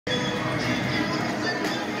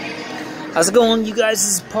How's it going, you guys?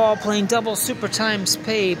 This is Paul playing double super times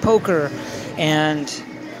pay poker, and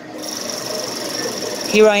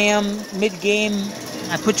here I am mid-game.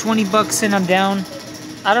 I put 20 bucks in, I'm down.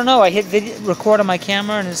 I don't know, I hit record on my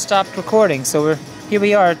camera and it stopped recording, so here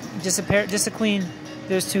we are, just a queen.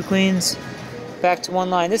 There's two queens, back to one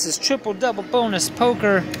line. This is triple double bonus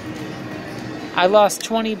poker. I lost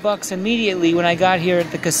 20 bucks immediately when I got here at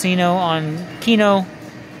the casino on Keno.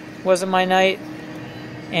 Wasn't my night.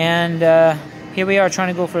 And here we are trying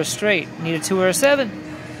to go for a straight. Need a 2 or a 7?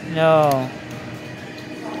 No.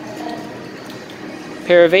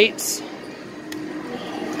 Pair of 8s.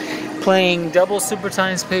 Playing double super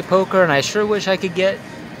times pay poker, and I sure wish I could get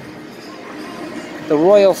the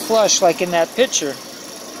royal flush like in that picture.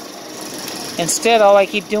 Instead, all I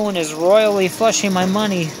keep doing is royally flushing my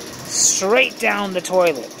money straight down the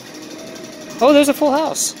toilet. Oh, there's a full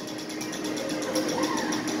house.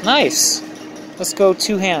 Nice. Let's go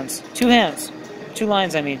 2 hands. 2 hands. 2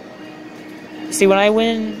 lines, I mean. See, when I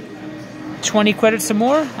win 20 credits or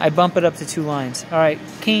more, I bump it up to 2 lines. Alright,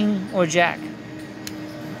 king or jack.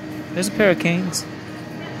 There's a pair of kings.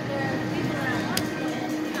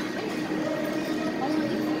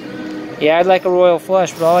 Yeah, I'd like a royal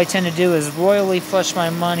flush, but all I tend to do is royally flush my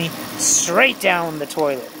money straight down the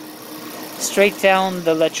toilet. Straight down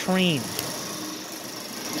the latrine.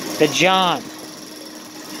 The John.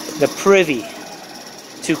 The privy.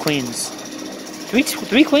 2 queens.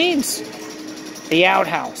 3 queens. The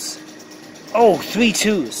outhouse. Oh, 3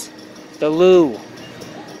 2s. The loo.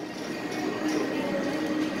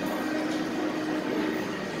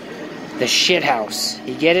 The shit house.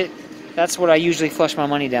 You get it? That's what I usually flush my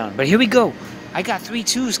money down. But here we go. I got 3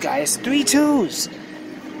 2s, guys. 3 2s.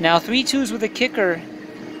 Now 3 2s with a kicker.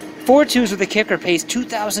 4 2s with a kicker pays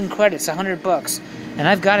 2,000 credits, 100 bucks. And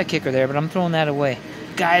I've got a kicker there, but I'm throwing that away.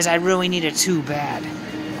 Guys, I really need a 2 bad.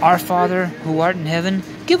 Our Father, who art in heaven,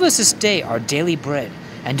 give us this day our daily bread,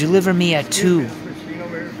 and deliver me a 2.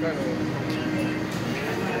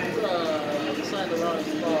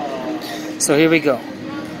 So here we go.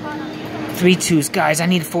 3 2s. Guys, I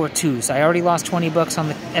need 4 2s. I already lost 20 bucks on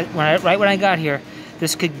the right when I got here.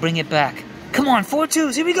 This could bring it back. Come on, 4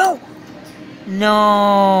 2s. Here we go.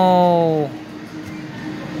 No.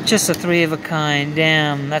 Just a 3 of a kind.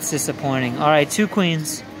 Damn, that's disappointing. Alright, 2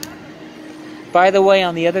 queens. By the way,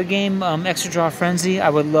 on the other game, Extra Draw Frenzy, I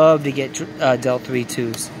would love to get dealt 3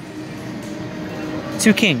 2s.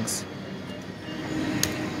 2 kings.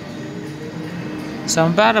 So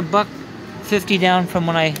I'm about $1.50 down from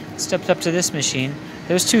when I stepped up to this machine.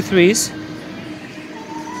 There's 2 3s.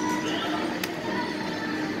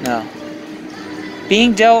 No.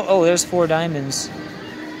 Being dealt... Oh, there's 4 diamonds.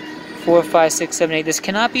 4, 5, 6, 7, 8. This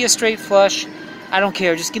cannot be a straight flush. I don't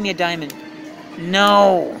care. Just give me a diamond.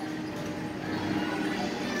 No.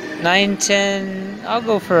 9, 10. I'll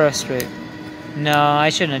go for a straight. No, I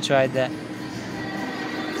shouldn't have tried that.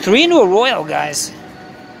 3 into a royal, guys.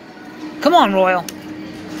 Come on, royal.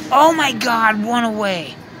 Oh my God, 1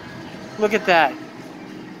 away. Look at that.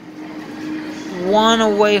 1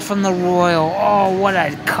 away from the royal. Oh, what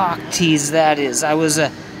a cock tease that is. I was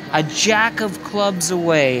a jack of clubs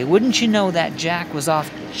away. Wouldn't you know that jack was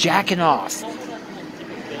off jacking off?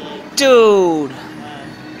 Dude.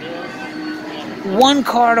 1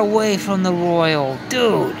 card away from the royal.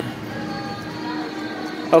 Dude.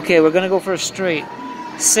 Okay, we're going to go for a straight.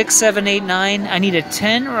 6, 7, 8, 9. I need a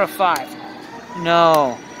 10 or a 5.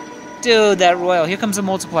 No. Dude, that royal. Here comes a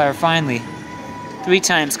multiplier, finally. 3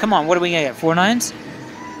 times. Come on, what are we going to get? 4 9s?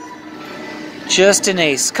 Just an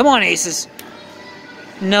ace. Come on, aces.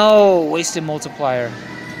 No, wasted multiplier.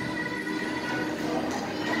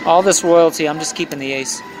 All this royalty, I'm just keeping the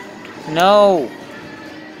ace. No.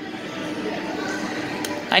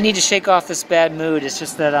 I need to shake off this bad mood. It's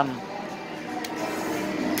just that I'm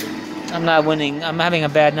not winning. I'm having a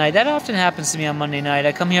bad night. That often happens to me on Monday night.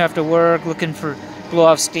 I come here after work looking for blow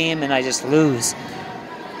off steam and I just lose.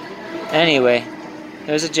 Anyway,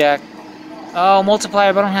 there's a jack. Oh,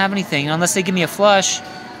 multiplier, but I don't have anything. Unless they give me a flush.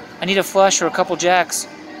 I need a flush or a couple jacks.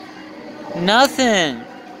 Nothing.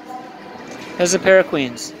 There's a pair of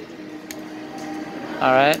queens.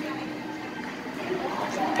 Alright.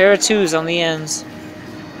 Pair of 2s on the ends.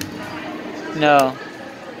 No.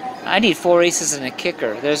 I need 4 aces and a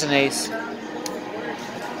kicker. There's an ace.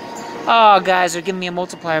 Oh, guys, they're giving me a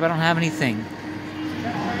multiplier, but I don't have anything.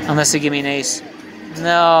 Unless they give me an ace.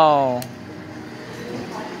 No.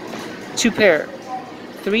 2 pair.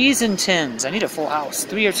 3s and 10s. I need a full house.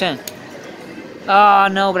 3 or 10. Oh,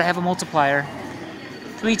 no, but I have a multiplier.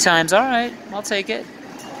 3 times. Alright, I'll take it.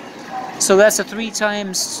 So that's a 3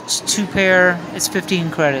 times 2 pair. It's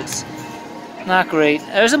 15 credits. Not great.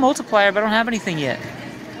 There's a multiplier, but I don't have anything yet.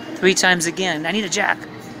 3 times again. I need a jack.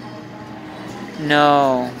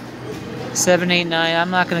 No. 7, 8, 9.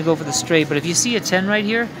 I'm not going to go for the straight, but if you see a 10 right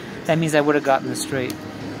here, that means I would have gotten the straight.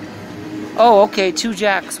 Oh, okay. 2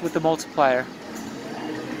 jacks with the multiplier.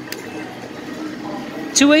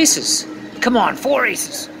 2 aces. Come on, 4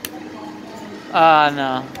 aces.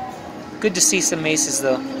 No. Good to see some aces,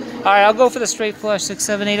 though. Alright, I'll go for the straight flush. 6,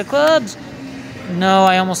 7, 8 of clubs. No,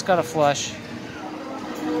 I almost got a flush.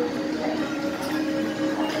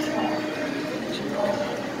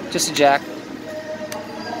 Just a jack.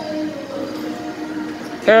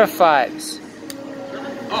 Pair of 5s.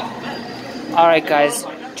 Alright, guys.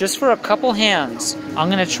 Just for a couple hands, I'm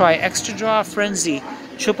going to try Extra Draw Frenzy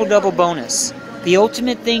Triple-Double Bonus. The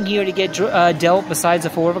ultimate thing here to get dealt besides a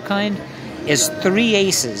 4 of a kind is 3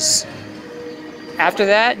 aces. After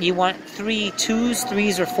that, you want 3 2s,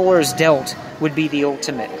 3s, or 4s dealt would be the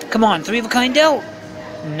ultimate. Come on, 3 of a kind dealt.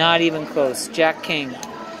 Not even close. Jack King.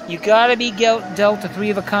 You gotta be dealt a 3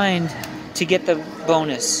 of a kind to get the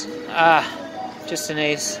bonus. Just an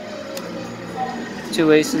ace.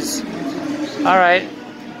 2 aces. Alright.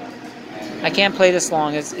 I can't play this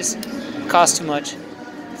long. It's costs too much.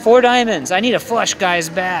 4 diamonds. I need a flush, guys,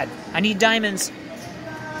 bad. I need diamonds.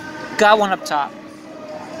 Got one up top.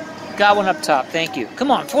 Got one up top. Thank you. Come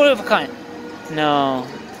on, 4 of a kind. No.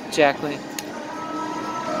 Jack-Queen.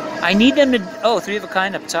 I need them to... Oh, 3 of a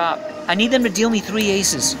kind up top. I need them to deal me 3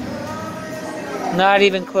 aces. Not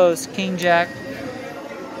even close. King, Jack.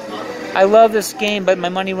 I love this game, but my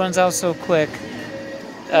money runs out so quick.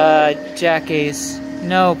 Jack, ace.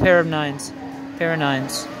 No, pair of 9s. Pair of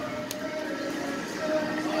 9s.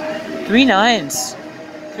 3 9s.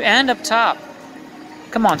 And up top.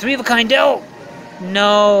 Come on, 3 of a kind dealt.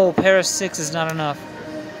 No, pair of 6 is not enough.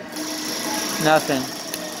 Nothing.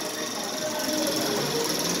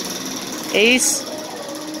 Ace.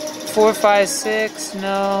 4, 5, 6.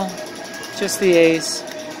 No. Just the ace.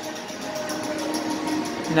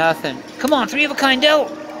 Nothing. Come on, 3 of a kind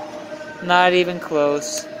dealt. Not even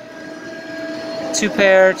close. 2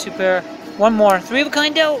 pair, 2 pair. One more. 3 of a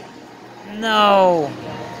kind dealt. No.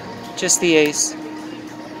 Just the ace.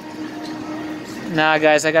 Nah,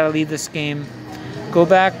 guys, I gotta leave this game. Go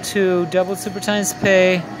back to double super times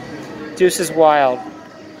pay. Deuces wild.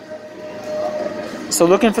 So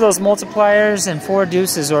looking for those multipliers and 4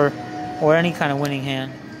 deuces or any kind of winning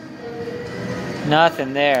hand.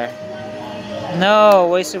 Nothing there. No,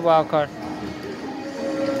 wasted wild card.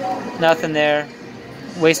 Nothing there.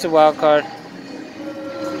 Wasted wild card.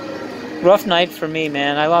 Rough night for me,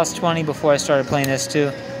 man. I lost 20 before I started playing this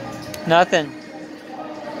too. Nothing.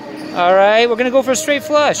 Alright, we're gonna go for a straight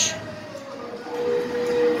flush.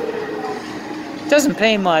 Doesn't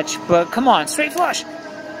pay much, but come on, straight flush.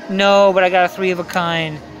 No, but I got a 3 of a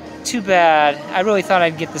kind. Too bad. I really thought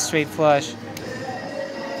I'd get the straight flush.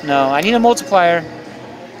 No, I need a multiplier.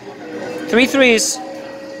 3 3s.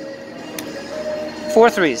 4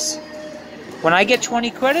 3s. When I get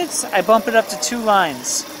 20 credits, I bump it up to 2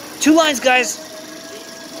 lines. 2 lines, guys!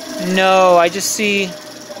 No, I just see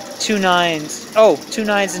 2 9s. Oh, 2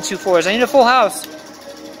 9s and 2 4s. I need a full house.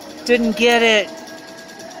 Didn't get it.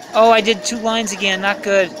 Oh, I did 2 lines again. Not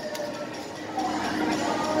good.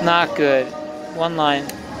 Not good. 1 line.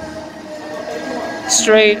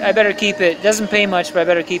 Straight. I better keep it. Doesn't pay much, but I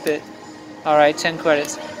better keep it. Alright, 10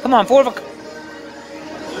 credits. Come on, 4 of a...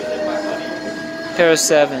 Pair of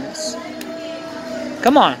 7s.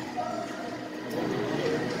 Come on.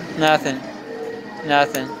 Nothing.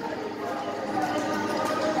 Nothing.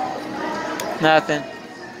 Nothing.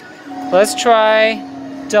 Let's try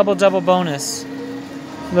double bonus.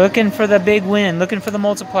 Looking for the big win. Looking for the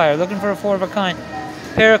multiplier. Looking for a 4 of a kind.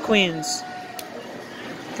 Pair of queens.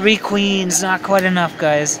 3 queens. Not quite enough,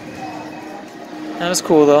 guys. That was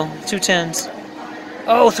cool, though. 2 10s.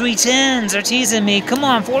 Oh, 3 10s. They're teasing me. Come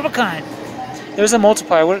on, 4 of a kind. There's a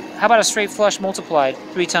multiplier. How about a straight flush multiplied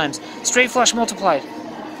 3 times? Straight flush multiplied.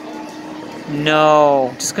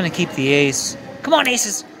 No. Just going to keep the ace. Come on,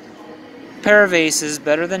 aces. Pair of aces.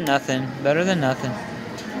 Better than nothing. Better than nothing.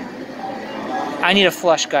 I need a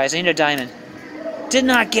flush, guys. I need a diamond. Did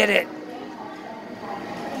not get it.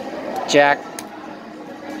 Jack.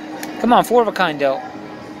 Come on, 4 of a kind dealt.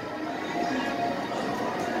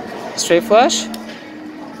 Straight flush?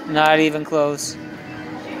 Not even close.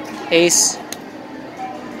 Ace.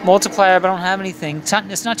 Multiplier, but I don't have anything.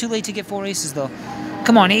 It's not too late to get 4 aces, though.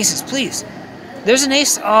 Come on, aces, please. There's an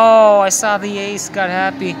ace. Oh, I saw the ace. Got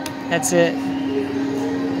happy. That's it.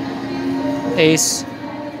 Ace.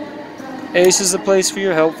 Ace is the place for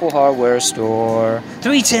your helpful hardware store.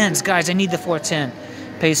 3 10s, guys. I need the 410.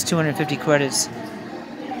 Pays 250 credits.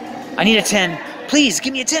 I need a 10. Please,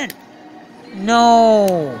 give me a 10.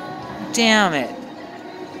 No. Damn it.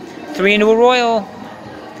 3 into a royal.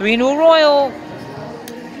 3 into a royal.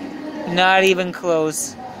 Not even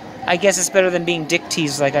close. I guess it's better than being dick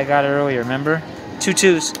teased like I got earlier, remember? 2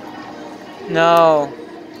 twos. No.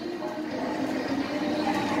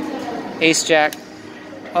 Ace jack.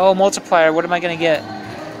 Oh, multiplier. What am I going to get?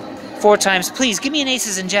 4 times. Please, give me an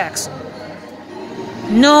aces and jacks.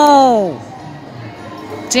 No.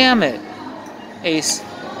 Damn it. Ace.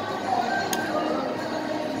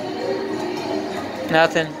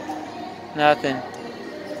 Nothing. Nothing.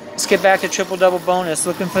 Let's get back to triple double bonus.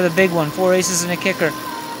 Looking for the big one. 4 aces and a kicker.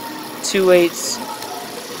 2 8s.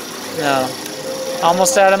 No.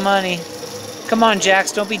 Almost out of money. Come on,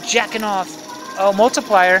 jacks. Don't be jacking off. Oh,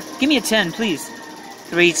 multiplier. Give me a 10, please.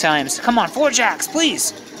 3 times. Come on, 4 jacks,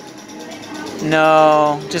 please.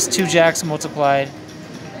 No. Just 2 jacks multiplied.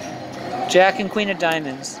 Jack and queen of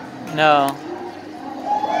diamonds. No.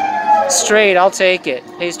 Straight, I'll take it.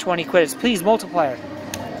 Pays 20 credits. Please, multiplier.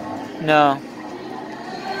 No.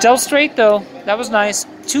 Dealt straight, though. That was nice.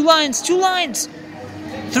 2 lines, 2 lines.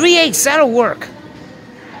 3 8s, that'll work.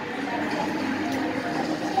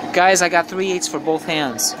 Guys, I got 3 8s for both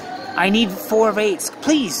hands. I need 4 of 8s.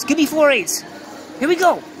 Please, give me 4 8s. Here we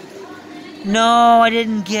go. No, I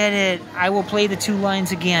didn't get it. I will play the 2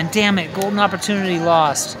 lines again. Damn it, golden opportunity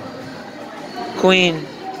lost. Queen.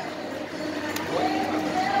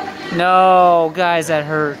 No, guys, that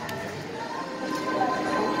hurt.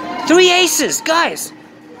 3 aces, guys.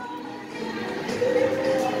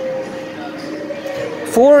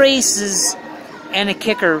 4 aces and a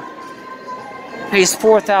kicker pays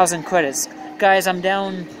 4,000 credits. Guys, I'm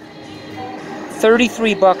down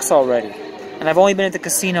 33 bucks already. And I've only been at the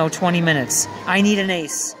casino 20 minutes. I need an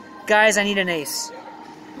ace. Guys, I need an ace.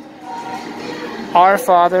 Our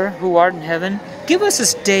Father, who art in heaven, give us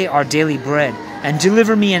this day our daily bread, and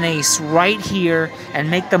deliver me an ace right here,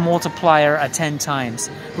 and make the multiplier a 10 times.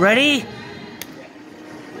 Ready?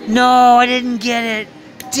 No, I didn't get it.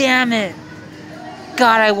 Damn it.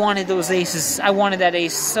 God, I wanted those aces. I wanted that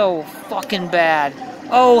ace so fucking bad.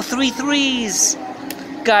 Oh, 3 3s.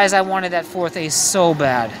 Guys, I wanted that 4th ace so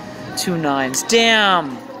bad. 2 9s.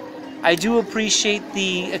 Damn. I do appreciate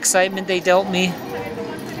the excitement they dealt me.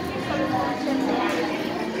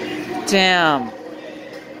 Damn.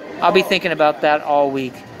 I'll be thinking about that all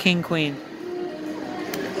week. King, queen.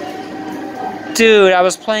 Dude, I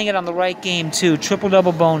was playing it on the right game too. Triple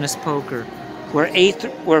double bonus poker.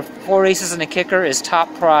 Where 4 aces and a kicker is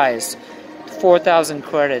top prize. 4,000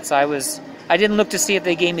 credits. I didn't look to see if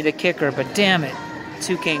they gave me the kicker, but damn it.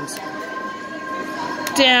 2 kings.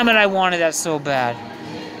 Damn it, I wanted that so bad.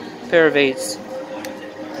 Pair of 8s.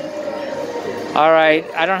 Alright,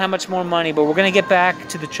 I don't have much more money, but we're going to get back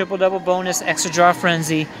to the triple double bonus extra draw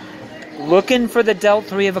frenzy. Looking for the dealt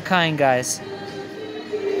 3 of a kind, guys.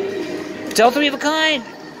 Dealt 3 of a kind!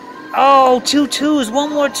 Oh, 2 2s. 1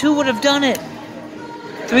 more 2 would have done it.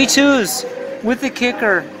 3 2s with the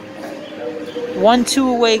kicker. 1 2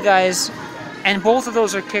 away, guys. And both of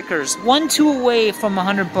those are kickers. 1 2 away from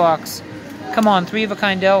 100 bucks. Come on, 3 of a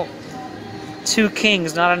kind dealt. 2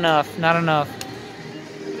 kings, not enough, not enough.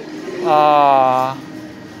 Aww.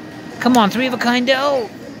 Come on, 3 of a kind dealt.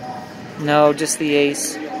 No, just the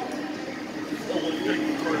ace.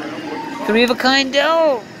 3 of a kind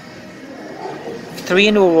dealt. 3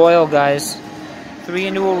 into a royal, guys. 3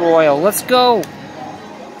 into a royal. Let's go.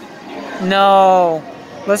 No.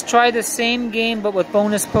 Let's try the same game, but with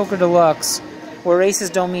bonus poker deluxe, where aces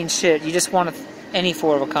don't mean shit. You just want any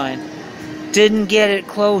 4 of a kind. Didn't get it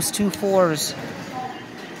close. 2 4s.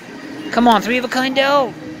 Come on, 3 of a kind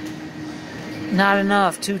dealt. Not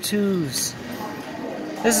enough. 2 2s.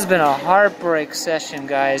 This has been a heartbreak session,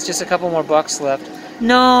 guys. Just a couple more bucks left.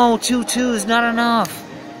 No, 2 2s. Not enough.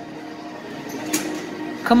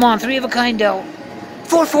 Come on, 3 of a kind dealt.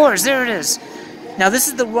 4 4s. There it is. Now, this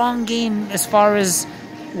is the wrong game as far as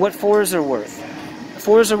what 4s are worth.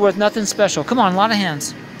 4s are worth nothing special. Come on, a lot of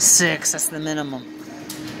hands. 6. That's the minimum.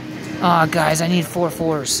 Ah, guys, I need 4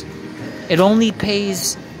 4s. It only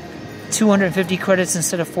pays 250 credits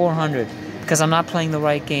instead of 400 because I'm not playing the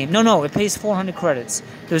right game. No, it pays 400 credits.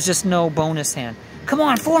 There's just no bonus hand. Come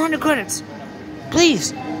on, 400 credits.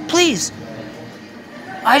 Please, please.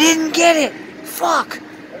 I didn't get it. Fuck.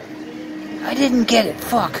 I didn't get it.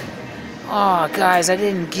 Fuck. Oh, guys, I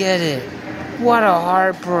didn't get it. What a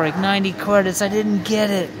heartbreak. 90 credits. I didn't get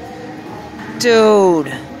it.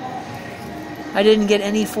 Dude. I didn't get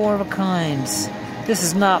any 4 of a kinds. This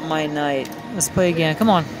is not my night. Let's play again. Come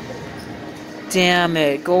on. Damn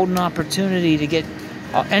it. Golden opportunity to get...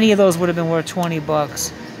 any of those would have been worth 20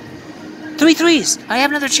 bucks. 3 threes. I have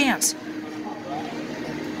another chance.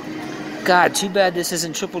 God, too bad this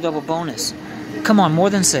isn't triple-double bonus. Come on, more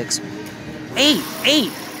than 6.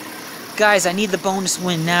 8. Guys, I need the bonus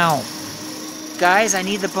win now. Guys, I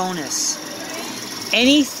need the bonus.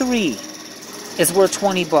 Any 3 is worth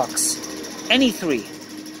 20 bucks. Any 3.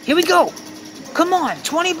 Here we go. Come on,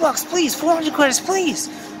 20 bucks, please. 400 credits, please.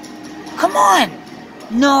 Come on.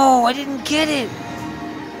 No, I didn't get it.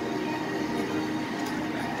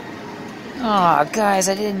 Aw, guys,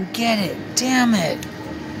 I didn't get it. Damn it.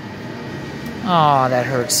 Aw, that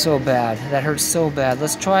hurts so bad. That hurts so bad.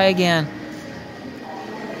 Let's try again.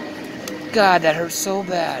 God, that hurts so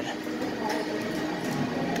bad.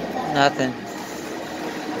 Nothing.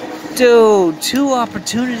 Dude, 2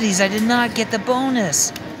 opportunities. I did not get the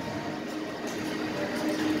bonus.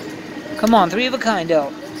 Come on, 3 of a kind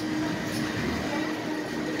out.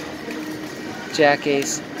 Jack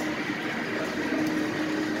ace.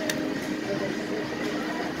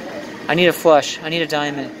 I need a flush. I need a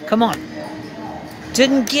diamond. Come on.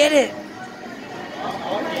 Didn't get it.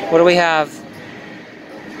 What do we have?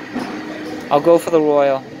 I'll go for the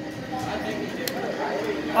royal.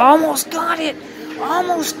 Almost got it.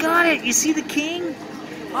 Almost got it. You see the king?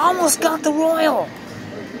 Almost got the royal.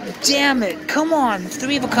 Damn it. Come on.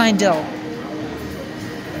 3 of a kind dealt.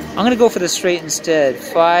 I'm going to go for the straight instead.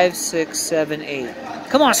 5, 6, 7, 8.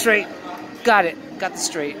 Come on, straight. Got it. Got the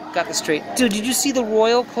straight. Got the straight. Dude, did you see the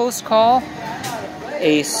royal close call?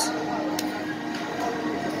 Ace.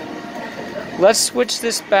 Let's switch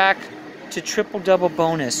this back to triple-double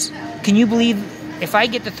bonus. Can you believe if I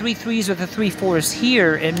get the 3 threes with the 3 fours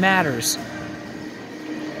here, it matters.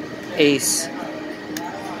 Ace.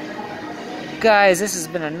 Guys, this has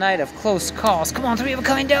been a night of close calls. Come on, 3 of a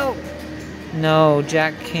kind out. No,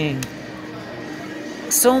 Jack King.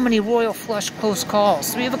 So many royal flush close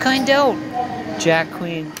calls. 3 of a kind out. Jack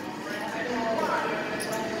Queen.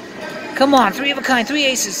 Come on, 3 of a kind, 3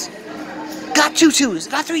 aces. Got 2 twos.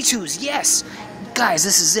 Got 3 twos. Yes. Guys,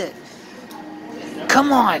 this is it.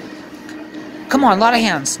 Come on. Come on, a lot of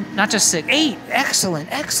hands. Not just 6. 8. Excellent,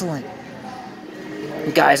 excellent.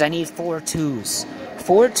 Guys, I need 4 twos.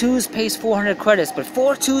 4 twos pays 400 credits, but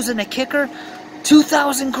 4 twos and a kicker,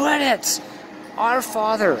 2,000 credits. Our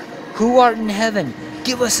Father, who art in heaven,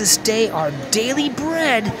 give us this day our daily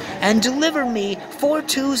bread and deliver me 4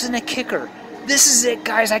 twos and a kicker. This is it,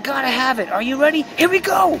 guys. I gotta have it. Are you ready? Here we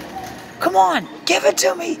go. Come on. Give it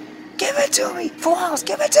to me. Give it to me. Full house.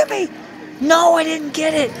 Give it to me. No, I didn't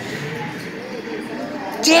get it.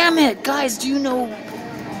 Damn it. Guys, do you know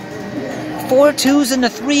 4 twos and a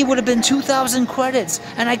 3 would have been 2,000 credits,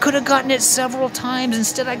 and I could have gotten it several times.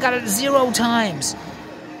 Instead, I got it 0 times.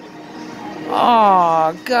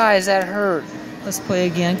 Aw, guys, that hurt. Let's play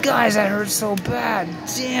again. Guys, that hurt so bad.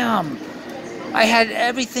 Damn. I had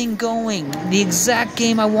everything going. The exact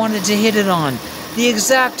game I wanted to hit it on. The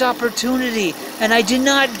exact opportunity, and I did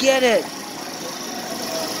not get it.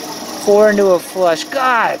 4 into a flush.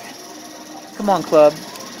 God. Come on, club.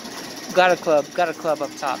 Got a club. Got a club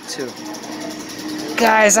up top, too.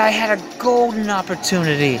 Guys, I had a golden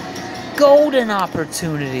opportunity. Golden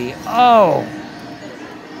opportunity. Oh.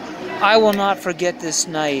 I will not forget this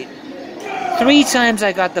night. 3 times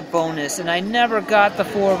I got the bonus, and I never got the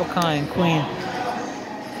 4 of a kind, queen.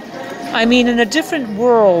 I mean, in a different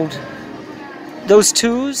world, those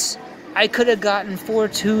 2s, I could have gotten 4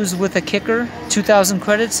 2s with a kicker, 2,000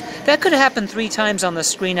 credits. That could have happened 3 times on the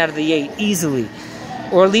screen out of the 8, easily.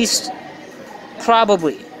 Or at least,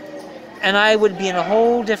 probably. And I would be in a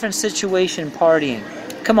whole different situation partying.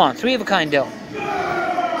 Come on, 3 of a kind dealt.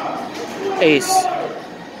 Ace.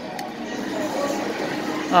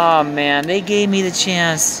 Oh man, they gave me the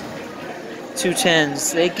chance. 2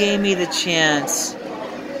 10s. They gave me the chance.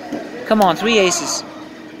 Come on, 3 aces.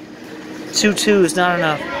 2 2s, not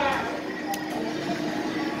enough.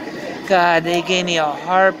 God, they gave me a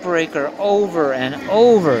heartbreaker over and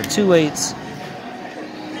over. 2 8s.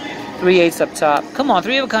 3 8s up top. Come on,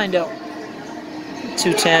 3 of a kind dealt.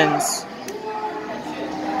 2 10s.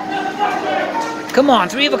 Come on,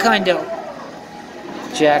 3 of a kind dealt.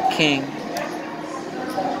 Jack King.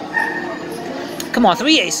 Come on,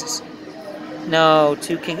 3 aces. No,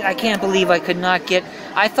 2 kings. I can't believe I could not get...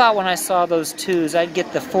 I thought when I saw those 2s, I'd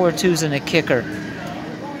get the 4 2s and a kicker.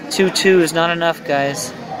 2 2s, not enough,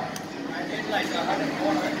 guys.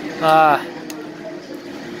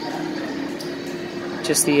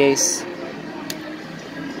 Just the ace.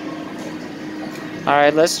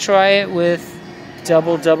 Alright, let's try it with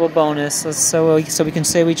double bonus. So we can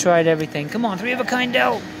say we tried everything. Come on, 3 of a kind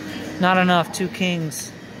dealt. Not enough, 2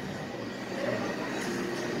 kings.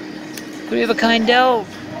 3 of a kind dealt.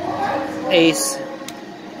 Ace.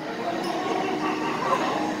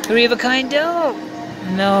 Three of a kind dough.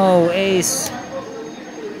 No, ace.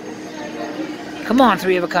 Come on,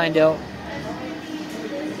 three of a kind dough.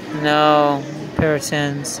 No, pair of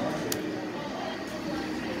tens.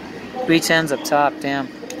 3 tens up top, damn.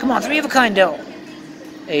 Come on, three of a kind dough.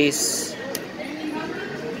 Ace.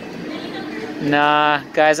 Nah,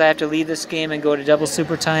 guys, I have to leave this game and go to double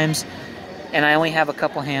super times. And I only have a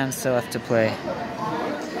couple hands still left to play.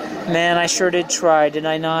 Man, I sure did try, did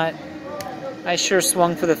I not? I sure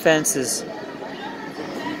swung for the fences.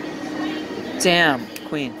 Damn,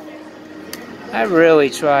 queen. I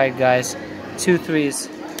really tried, guys. 2 threes.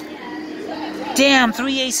 Damn,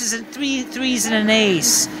 3 aces and 3 threes and an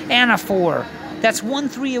ace. And a 4. That's 1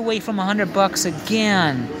 3 away from $100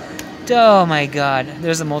 again. Oh my god.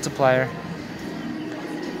 There's a multiplier.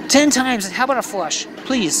 10 times. How about a flush?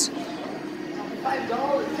 Please.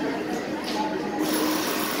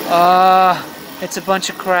 It's a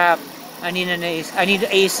bunch of crap. I need an ace. I need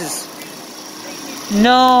aces.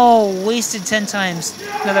 No! Wasted 10 times.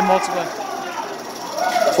 Another multiplier.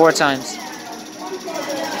 4 times.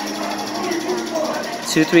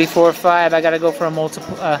 2, 3, 4, 5. I gotta go for a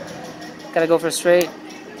multiple. Gotta go for a straight.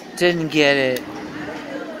 Didn't get it.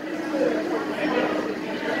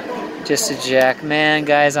 Just a jack. Man,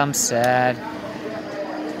 guys, I'm sad.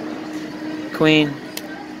 Queen.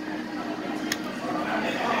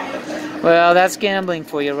 Well, that's gambling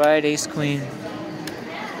for you, right? Ace, queen.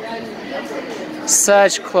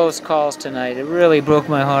 Such close calls tonight. It really broke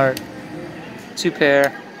my heart. 2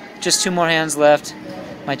 pair. Just 2 more hands left.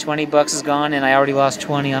 My $20 is gone, and I already lost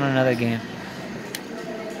 20 on another game.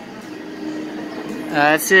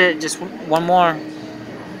 That's it. Just 1 more.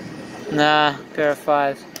 Nah, pair of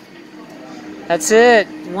 5. That's it.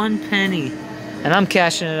 1 penny. And I'm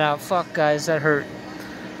cashing it out. Fuck, guys, that hurt.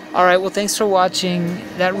 Alright, well, thanks for watching.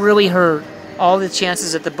 That really hurt. All the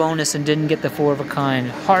chances at the bonus and didn't get the 4 of a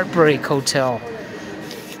kind. Heartbreak Hotel.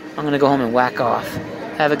 I'm gonna go home and whack off.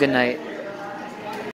 Have a good night.